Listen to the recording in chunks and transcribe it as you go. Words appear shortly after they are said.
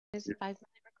is 5-minute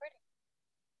recording.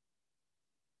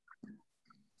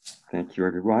 Thank you,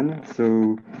 everyone.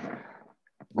 So,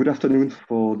 good afternoon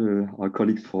for our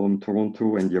colleagues from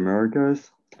Toronto and the Americas.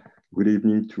 Good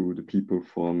evening to the people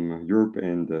from Europe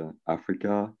and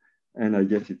Africa. And I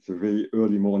guess it's a very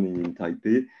early morning in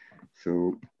Taipei.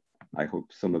 So I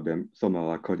hope some of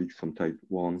our colleagues from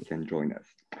Taiwan can join us.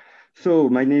 So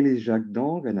my name is Jacques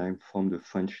and I'm from the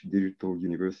French Digital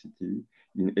University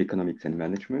in Economics and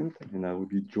Management. And I will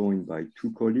be joined by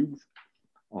two colleagues,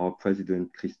 our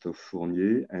president, Christophe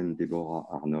Fournier, and Deborah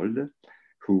Arnold,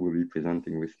 who will be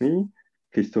presenting with me.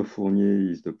 Christophe Fournier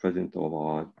is the president of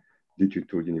our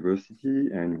Digital University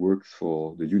and works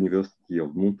for the University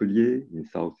of Montpellier in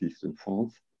southeastern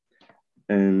France.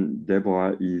 And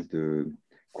Deborah is the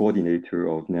coordinator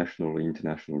of national and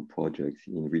international projects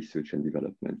in research and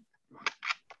development.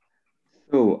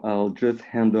 So I'll just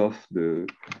hand off the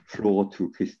floor to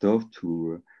Christophe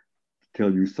to tell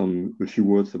you a few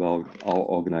words about our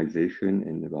organization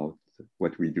and about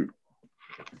what we do.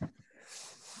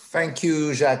 Thank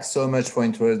you, Jacques, so much for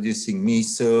introducing me.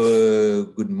 So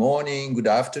good morning, good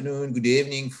afternoon, good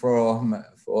evening for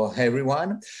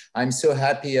everyone. I'm so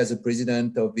happy as a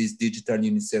president of this digital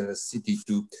university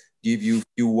to give you a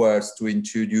few words to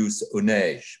introduce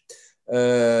AUNEGe.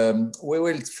 We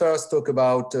will first talk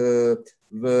about the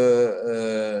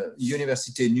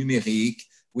Université Numérique,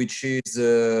 which is,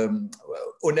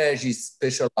 AUNEGE is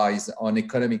specialized on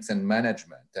economics and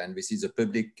management. And this is a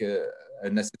public,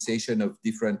 an association of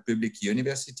different public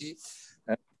universities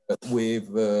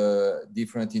with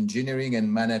different engineering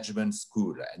and management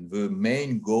schools. And the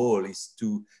main goal is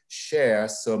to share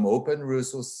some open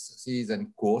resources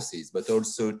and courses, but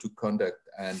also to conduct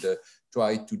and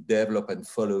try to develop and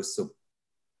follow some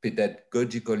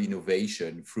pedagogical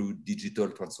innovation through digital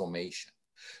transformation.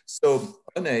 So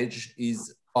AUNEGE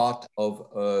is part of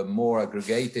a more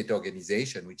aggregated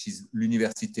organization, which is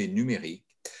l'Université Numérique,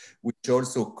 which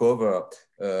also cover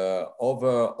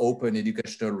other open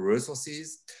educational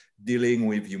resources dealing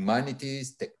with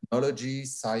humanities, technology,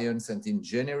 science and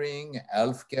engineering,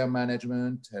 healthcare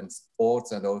management, and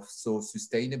sports, and also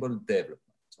sustainable development.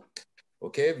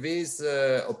 Okay, this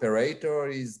operator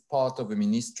is part of the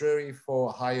Ministry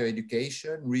for Higher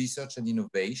Education, Research and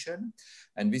Innovation.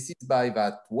 And this is by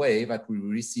that way that we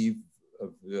receive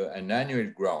an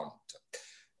annual grant.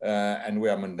 And we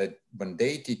are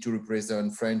mandated to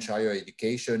represent French higher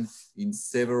education in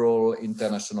several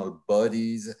international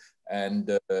bodies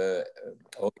and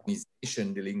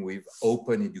organizations dealing with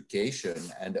open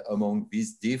education. And among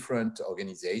these different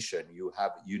organizations, you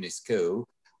have UNESCO,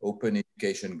 Open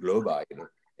Education Global,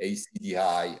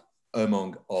 ACDI,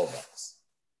 among others.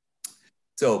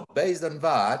 So based on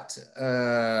that,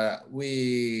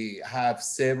 we have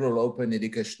several open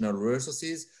educational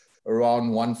resources,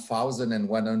 around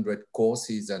 1,100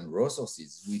 courses and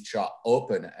resources, which are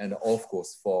open and of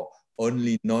course for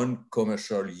only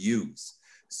non-commercial use.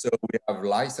 So we have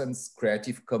licensed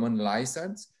Creative Commons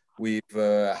license with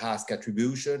ask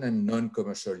attribution and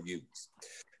non-commercial use.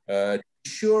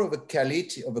 Sure of the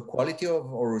quality of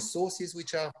our resources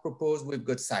which are proposed, we've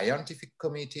got scientific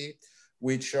committee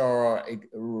which are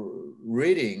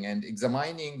reading and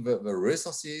examining the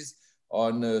resources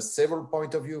on several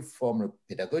point of view, from a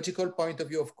pedagogical point of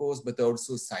view, of course, but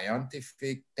also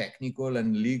scientific, technical,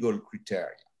 and legal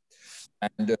criteria.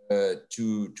 And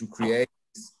to create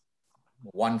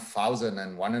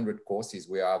 1,100 courses,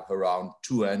 we have around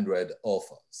 200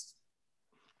 authors.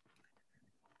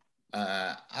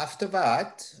 After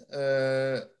that,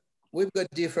 we've got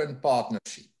different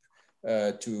partnerships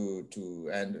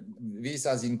and this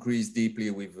has increased deeply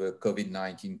with the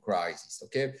COVID-19 crisis,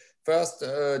 okay? First,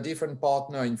 different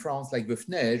partner in France, like the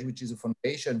FNEJ, which is a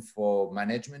foundation for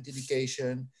management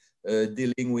education,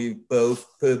 dealing with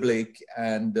both public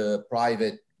and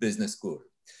private business school.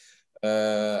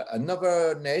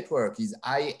 Another network is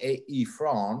IAE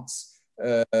France.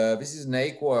 This is a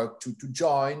network to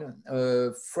join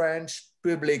French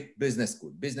public business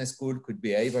school. Business school could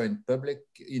be either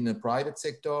in a private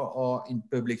sector or in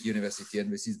public university,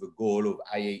 and this is the goal of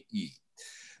IAE.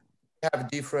 We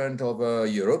have different other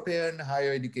European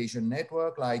higher education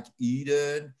network like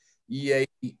EDEN,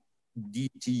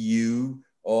 EADTU,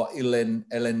 or ELEN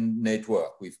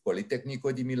network with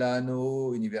Politecnico di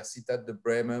Milano, Universitat de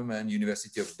Bremen, and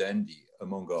University of Dundee,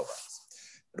 among others.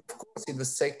 But of course, in the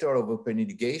sector of open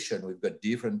education, we've got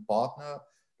different partners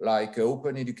like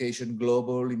Open Education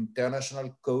Global,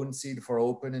 International Council for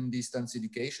Open and Distance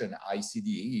Education,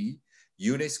 ICDE,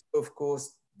 UNESCO, of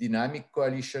course, Dynamic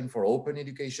Coalition for Open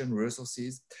Education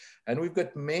Resources. And we've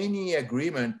got many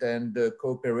agreements and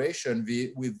cooperation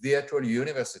with virtual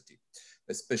university.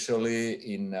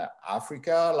 especially in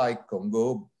Africa, like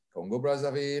Congo,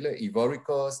 Brazzaville, Ivory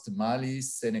Coast, Mali,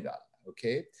 Senegal,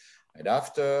 okay? And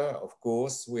after, of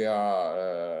course, we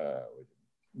are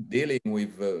dealing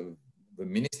with the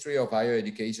Ministry of Higher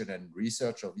Education and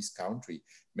Research of this country,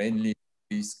 mainly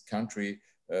this country,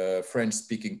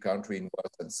 French-speaking country in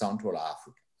West and Central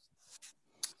Africa.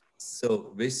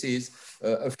 So this is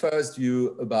a first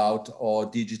view about our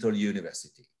digital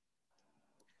university.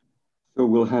 So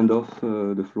we'll hand off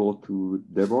the floor to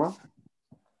Deborah.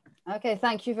 Okay,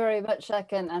 thank you very much,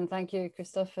 Jacques, and thank you,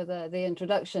 Christophe, for the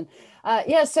introduction.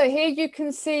 Yeah, so here you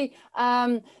can see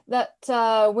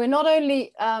that we're not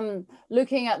only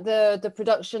looking at the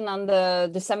production and the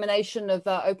dissemination of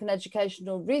open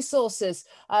educational resources,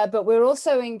 but we're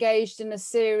also engaged in a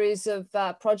series of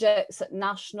projects at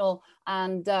national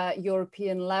and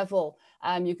European level.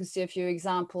 You can see a few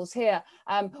examples here.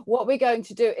 What we're going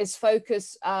to do is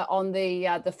focus on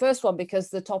the first one, because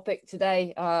the topic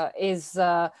today is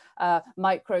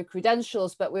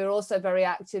micro-credentials, but we're also very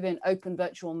active in open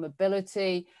virtual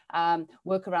mobility,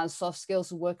 work around soft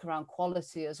skills and work around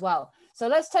quality as well. So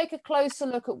let's take a closer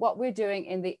look at what we're doing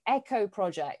in the ECHO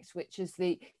project, which is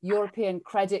the European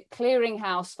Credit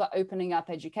Clearinghouse for Opening Up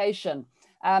Education.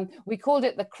 We called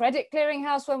it the Credit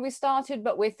Clearinghouse when we started,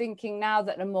 but we're thinking now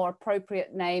that a more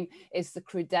appropriate name is the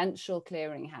Credential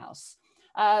Clearinghouse.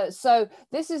 So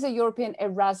this is a European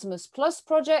Erasmus Plus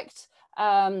project.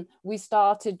 We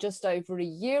started just over a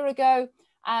year ago.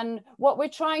 And what we're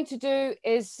trying to do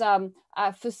is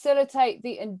facilitate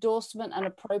the endorsement and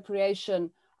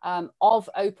appropriation of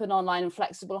open, online and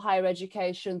flexible higher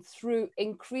education through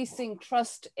increasing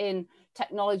trust in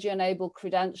technology-enabled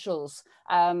credentials.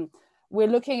 We're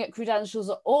looking at credentials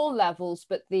at all levels,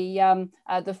 but the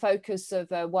focus of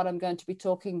what I'm going to be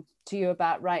talking to you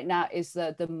about right now is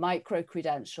the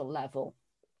micro-credential level.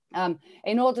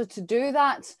 In order to do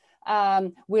that,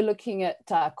 we're looking at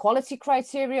quality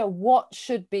criteria, what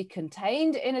should be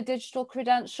contained in a digital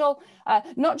credential,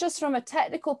 not just from a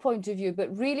technical point of view,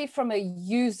 but really from a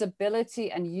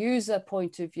usability and user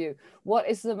point of view. What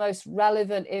is the most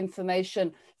relevant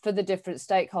information for the different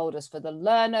stakeholders, for the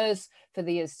learners, for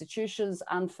the institutions,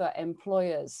 and for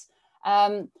employers?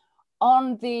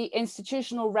 On the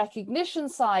institutional recognition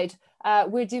side,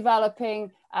 we're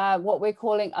developing what we're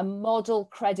calling a model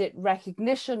credit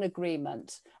recognition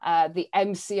agreement, the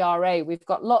MCRA. We've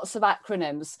got lots of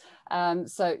acronyms,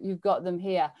 so you've got them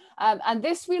here. And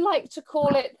this, we like to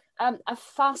call it a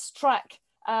fast track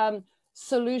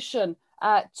solution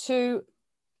to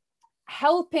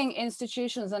helping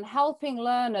institutions and helping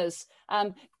learners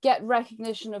get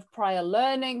recognition of prior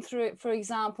learning through it, for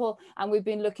example. And we've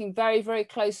been looking very, very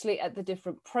closely at the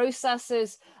different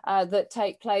processes that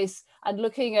take place and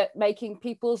looking at making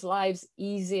people's lives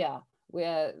easier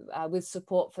with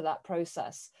support for that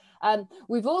process.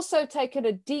 We've also taken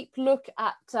a deep look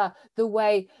at the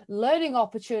way learning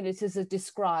opportunities are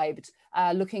described,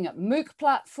 looking at MOOC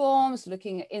platforms,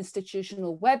 looking at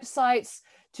institutional websites,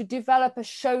 to develop a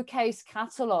showcase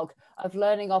catalogue of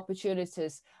learning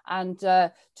opportunities and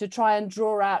to try and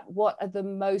draw out what are the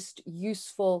most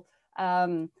useful,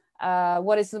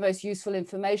 what is the most useful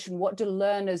information, what do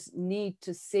learners need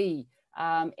to see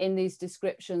in these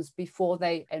descriptions before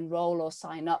they enroll or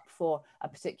sign up for a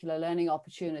particular learning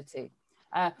opportunity.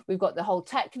 We've got the whole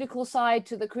technical side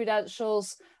to the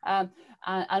credentials, and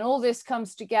all this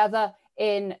comes together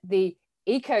in the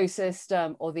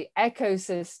ecosystem or the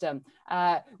ecosystem,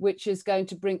 which is going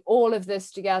to bring all of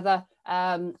this together,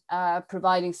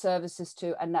 providing services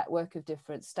to a network of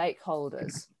different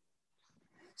stakeholders.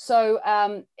 So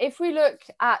if we look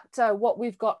at what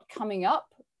we've got coming up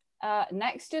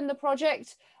next in the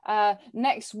project,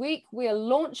 next week we are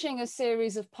launching a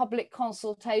series of public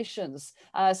consultations.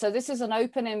 So this is an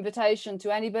open invitation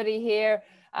to anybody here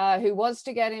who wants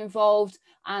to get involved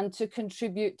and to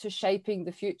contribute to shaping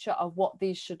the future of what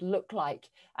these should look like,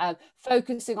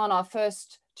 focusing on our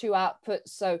first two outputs,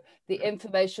 so the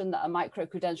information that a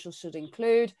micro-credential should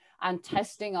include, and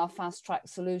testing our fast-track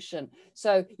solution.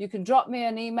 So you can drop me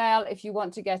an email if you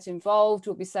want to get involved.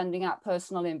 We'll be sending out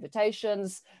personal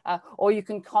invitations, or you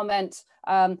can comment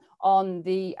on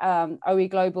the OE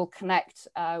Global Connect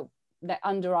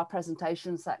under our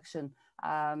presentation section,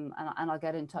 and I'll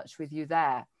get in touch with you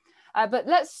there. But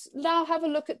let's now have a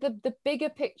look at the bigger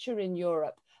picture in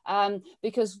Europe,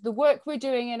 because the work we're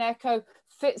doing in ECHO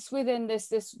fits within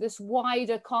this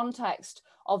wider context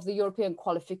of the European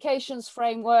qualifications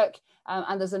framework,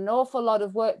 and there's an awful lot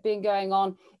of work being going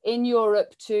on in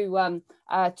Europe to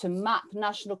map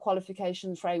national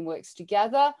qualifications frameworks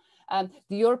together.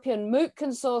 The European MOOC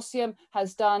Consortium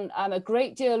has done a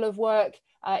great deal of work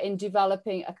in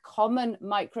developing a common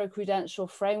micro-credential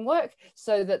framework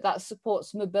so that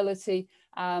supports mobility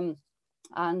and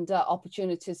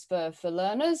opportunities for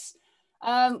learners.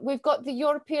 We've got the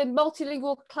European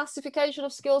Multilingual Classification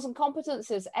of Skills and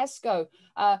Competences, ESCO,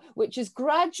 which is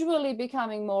gradually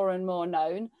becoming more and more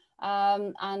known.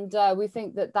 We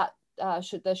think that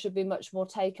there should be much more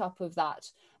take-up of that.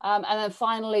 And then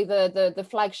finally, the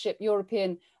flagship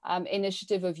European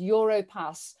initiative of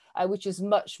Europass, which is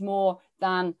much more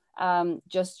than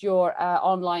just your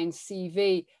online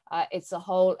CV. It's a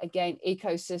whole, again,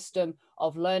 ecosystem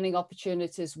of learning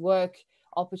opportunities, work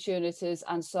opportunities,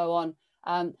 and so on.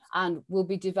 And we'll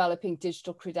be developing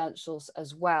digital credentials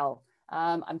as well.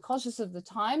 I'm conscious of the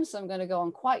time, so I'm going to go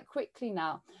on quite quickly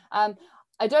now.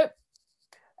 I don't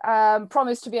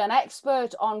promise to be an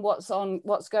expert on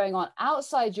what's going on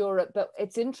outside Europe, but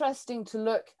it's interesting to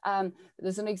look.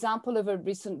 There's an example of a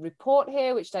recent report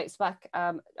here, which dates back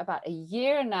about a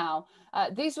year now.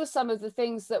 These were some of the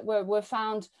things that were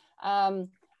found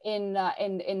in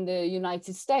the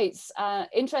United States.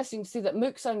 Interesting to see that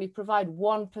MOOCs only provide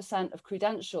 1% of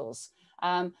credentials,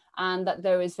 and that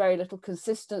there is very little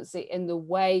consistency in the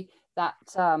way that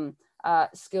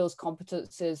skills,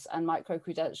 competences, and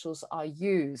micro-credentials are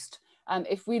used.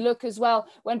 If we look as well,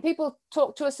 when people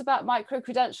talk to us about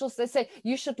micro-credentials, they say,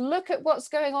 you should look at what's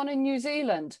going on in New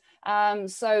Zealand.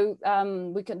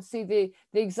 We can see the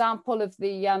example of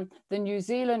the New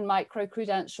Zealand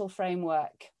micro-credential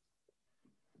framework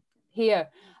here,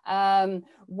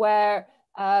 where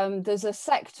there's a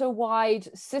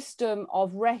sector-wide system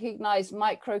of recognized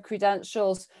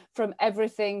micro-credentials, from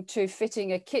everything to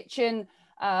fitting a kitchen,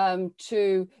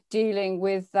 to dealing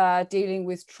with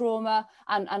trauma,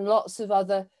 and lots of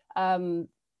other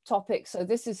topics. So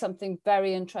this is something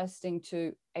very interesting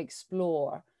to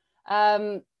explore.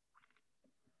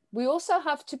 We also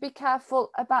have to be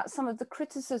careful about some of the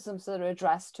criticisms that are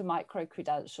addressed to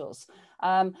micro-credentials.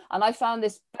 And I found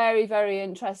this very, very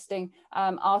interesting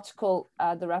article,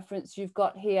 the reference you've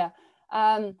got here,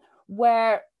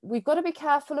 where we've got to be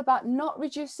careful about not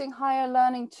reducing higher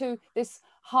learning to this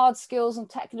hard skills and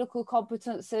technical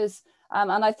competences.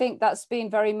 And I think that's been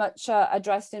very much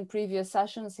addressed in previous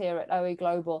sessions here at OE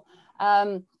Global.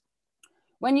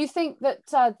 When you think that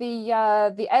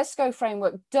the ESCO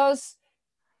framework does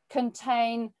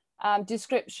contain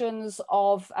descriptions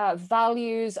of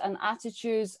values and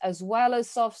attitudes, as well as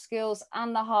soft skills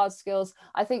and the hard skills,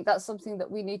 I think that's something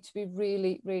that we need to be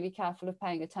really, really careful of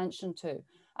paying attention to,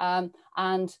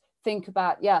 and think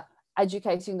about,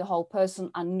 educating the whole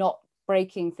person and not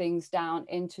breaking things down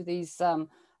into these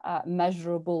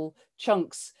measurable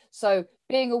chunks. So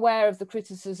being aware of the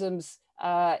criticisms,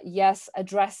 yes,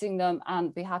 addressing them,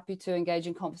 and be happy to engage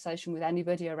in conversation with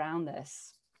anybody around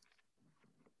this.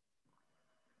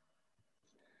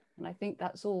 And I think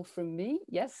that's all from me.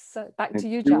 Yes, back to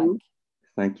you, Jacques.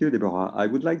 Thank you, Deborah. I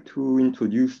would like to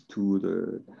introduce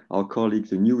to our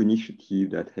colleagues a new initiative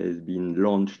that has been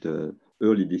launched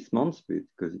early this month,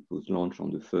 because it was launched on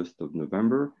the 1st of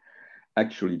November.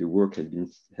 Actually, the work has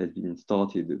been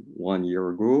started 1 year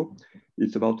ago.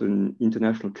 It's about an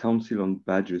International Council on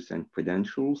Badges and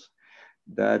Credentials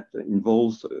that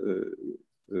involves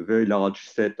a very large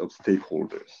set of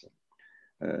stakeholders.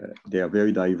 They are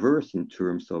very diverse in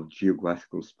terms of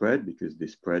geographical spread, because they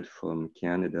spread from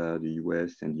Canada, the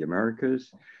US, and the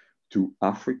Americas to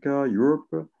Africa,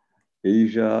 Europe,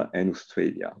 Asia, and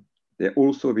Australia. They're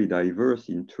also very diverse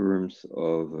in terms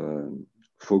of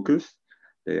focus.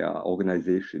 They are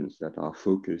organizations that are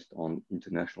focused on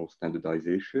international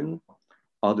standardization,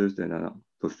 others that are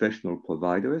professional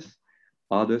providers,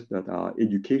 others that are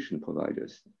education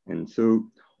providers. And so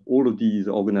all of these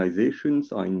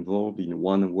organizations are involved in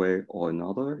one way or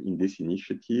another in this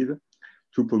initiative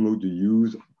to promote the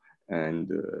use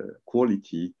and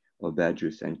quality of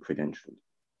badges and credentials.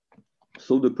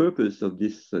 So the purpose of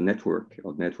this network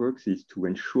of networks is to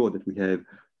ensure that we have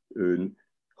a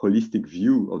holistic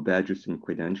view of badges and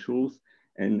credentials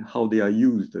and how they are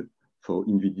used for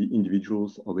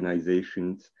individuals,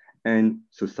 organizations, and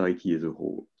society as a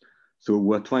whole. So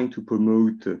we're trying to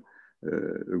promote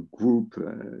a group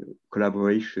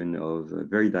collaboration of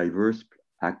very diverse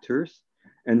actors,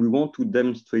 and we want to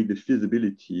demonstrate the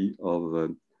feasibility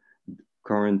of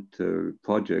current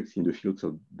projects in the fields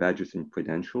of badges and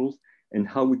credentials, and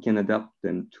how we can adapt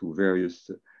them to various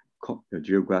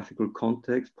geographical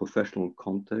contexts, professional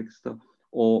contexts,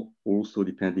 or also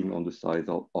depending on the size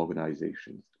of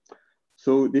organizations.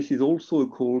 So this is also a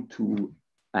call to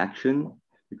action,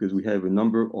 because we have a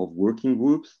number of working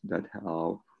groups that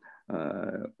are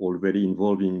already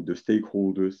involving the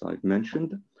stakeholders I've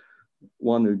mentioned,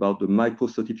 one about the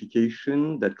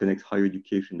micro-certification that connects higher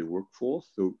education to the workforce.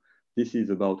 So this is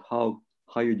about how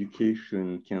higher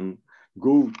education can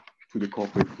go to the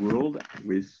corporate world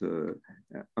with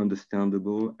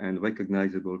understandable and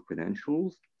recognizable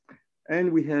credentials.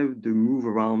 And we have the move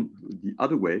around the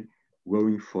other way,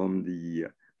 going from the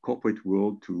corporate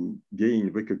world to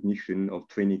gain recognition of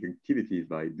training activities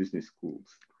by business schools.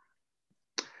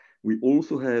 We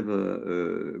also have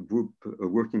a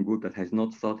working group that has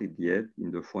not started yet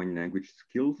in the foreign language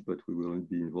skills, but we will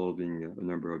be involving a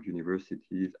number of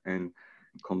universities and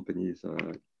companies,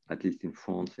 at least in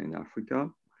France and Africa.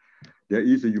 There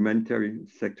is a humanitarian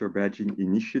sector badging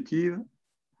initiative,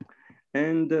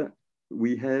 and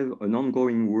we have an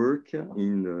ongoing work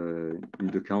in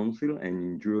the council and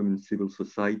in German civil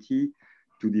society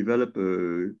to develop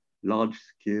a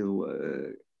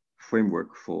large-scale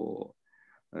framework for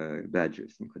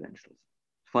badges and credentials.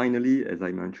 Finally, as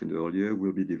I mentioned earlier,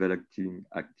 we'll be developing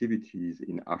activities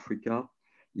in Africa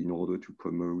in order to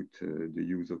promote the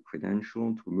use of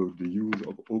credentials, to promote the use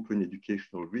of open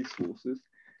educational resources,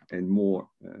 and more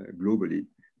globally,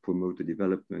 promote the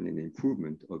development and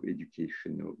improvement of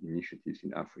educational initiatives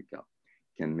in Africa.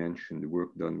 I can mention the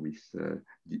work done with the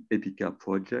EPICA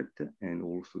project and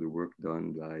also the work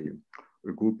done by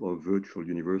a group of virtual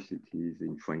universities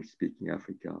in French-speaking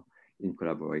Africa in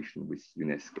collaboration with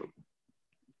UNESCO.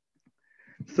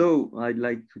 So I'd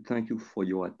like to thank you for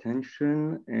your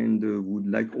attention, and would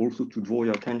like also to draw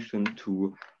your attention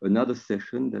to another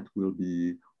session that we'll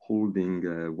be holding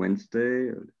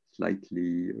Wednesday,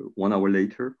 slightly 1 hour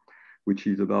later, which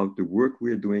is about the work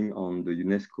we're doing on the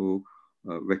UNESCO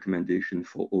recommendation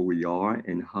for OER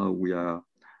and how we are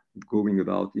going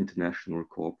about international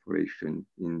cooperation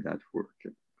in that work.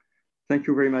 Thank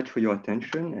you very much for your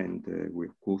attention, and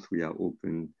of course we are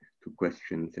open to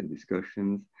questions and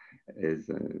discussions, as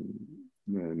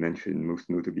mentioned most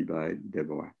notably by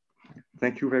Deborah.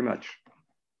 Thank you very much.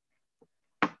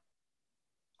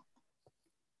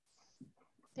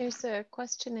 There's a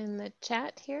question in the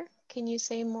chat here. Can you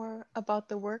say more about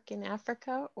the work in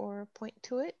Africa or point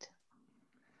to it?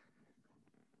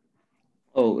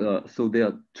 Oh, so there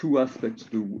are two aspects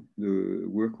to the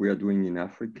work we are doing in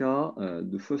Africa.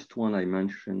 The first one I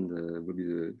mentioned will be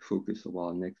the focus of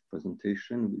our next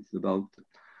presentation. It's about,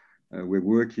 we're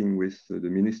working with the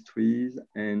ministries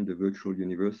and the virtual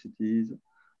universities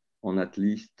on at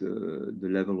least the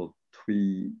level of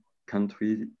 3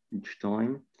 countries each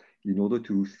time, in order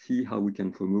to see how we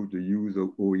can promote the use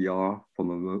of OER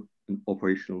from an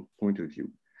operational point of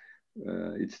view.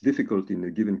 It's difficult in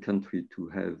a given country to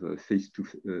have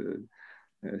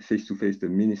face-to-face the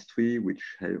ministry, which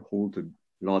holds a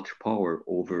large power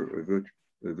over a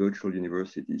virtual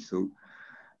university. So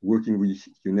working with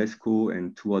UNESCO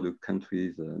and 2 other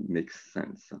countries makes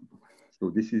sense. So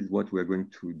this is what we're going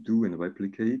to do and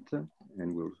replicate,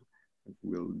 and we'll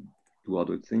do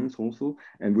other things also.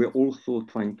 And we're also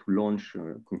trying to launch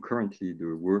concurrently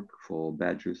the work for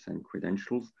badges and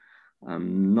credentials.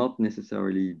 I'm not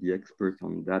necessarily the expert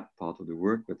on that part of the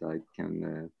work, but I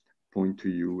can point to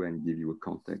you and give you a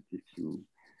contact if you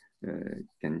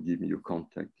can give me your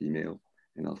contact email,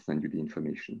 and I'll send you the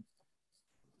information.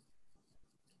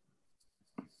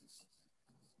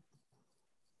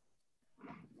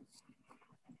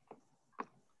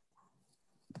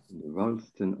 The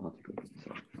Ralston article.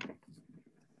 Sorry.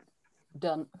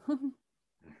 Done.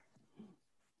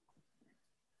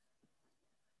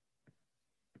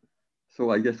 So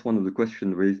I guess one of the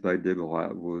questions raised by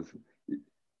Deborah was,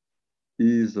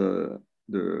 is the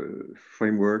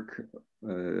frameworks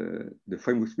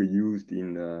we used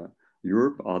in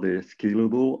Europe, are they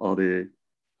scalable? Are they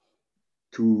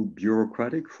too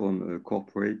bureaucratic from a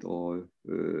corporate or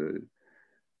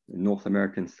North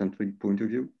American centric point of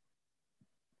view?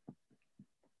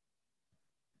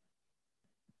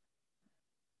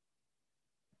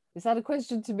 Is that a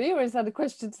question to me, or is that a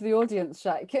question to the audience,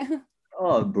 Jacques?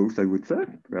 Both, I would say.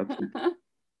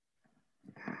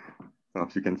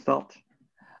 Perhaps you can start.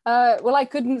 Well, I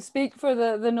couldn't speak for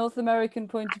the North American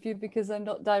point of view because I'm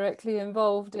not directly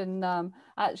involved in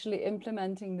actually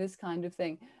implementing this kind of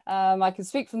thing. I can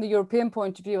speak from the European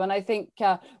point of view, and I think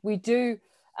we do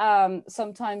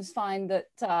sometimes find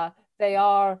that they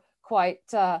are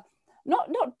quite,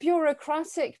 not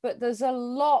bureaucratic, but there's a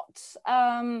lot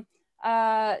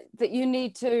that you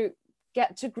need to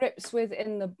get to grips with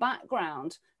in the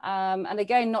background. And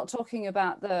again, not talking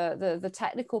about the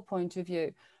technical point of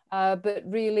view, but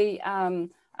really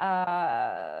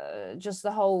just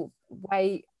the whole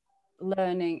way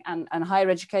learning and higher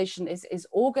education is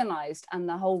organized, and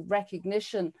the whole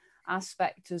recognition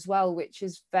aspect as well, which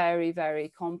is very, very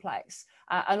complex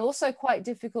and also quite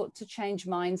difficult to change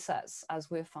mindsets,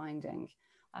 as we're finding.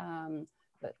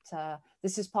 But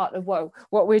this is part of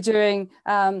what we're doing,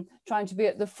 trying to be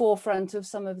at the forefront of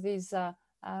some of these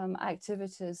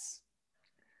activities.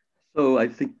 So I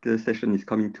think the session is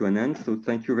coming to an end. So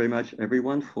thank you very much,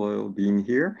 everyone, for being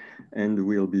here. And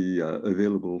we'll be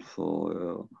available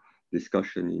for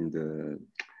discussion in the,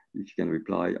 if you can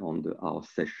reply on our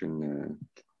session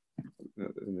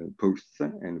posts.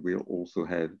 And we'll also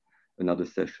have another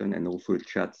session and also a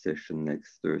chat session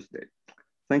next Thursday.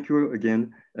 Thank you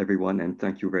again, everyone. And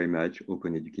thank you very much,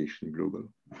 Open Education Global.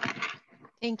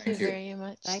 Thank you very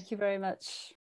much. Thank you very much.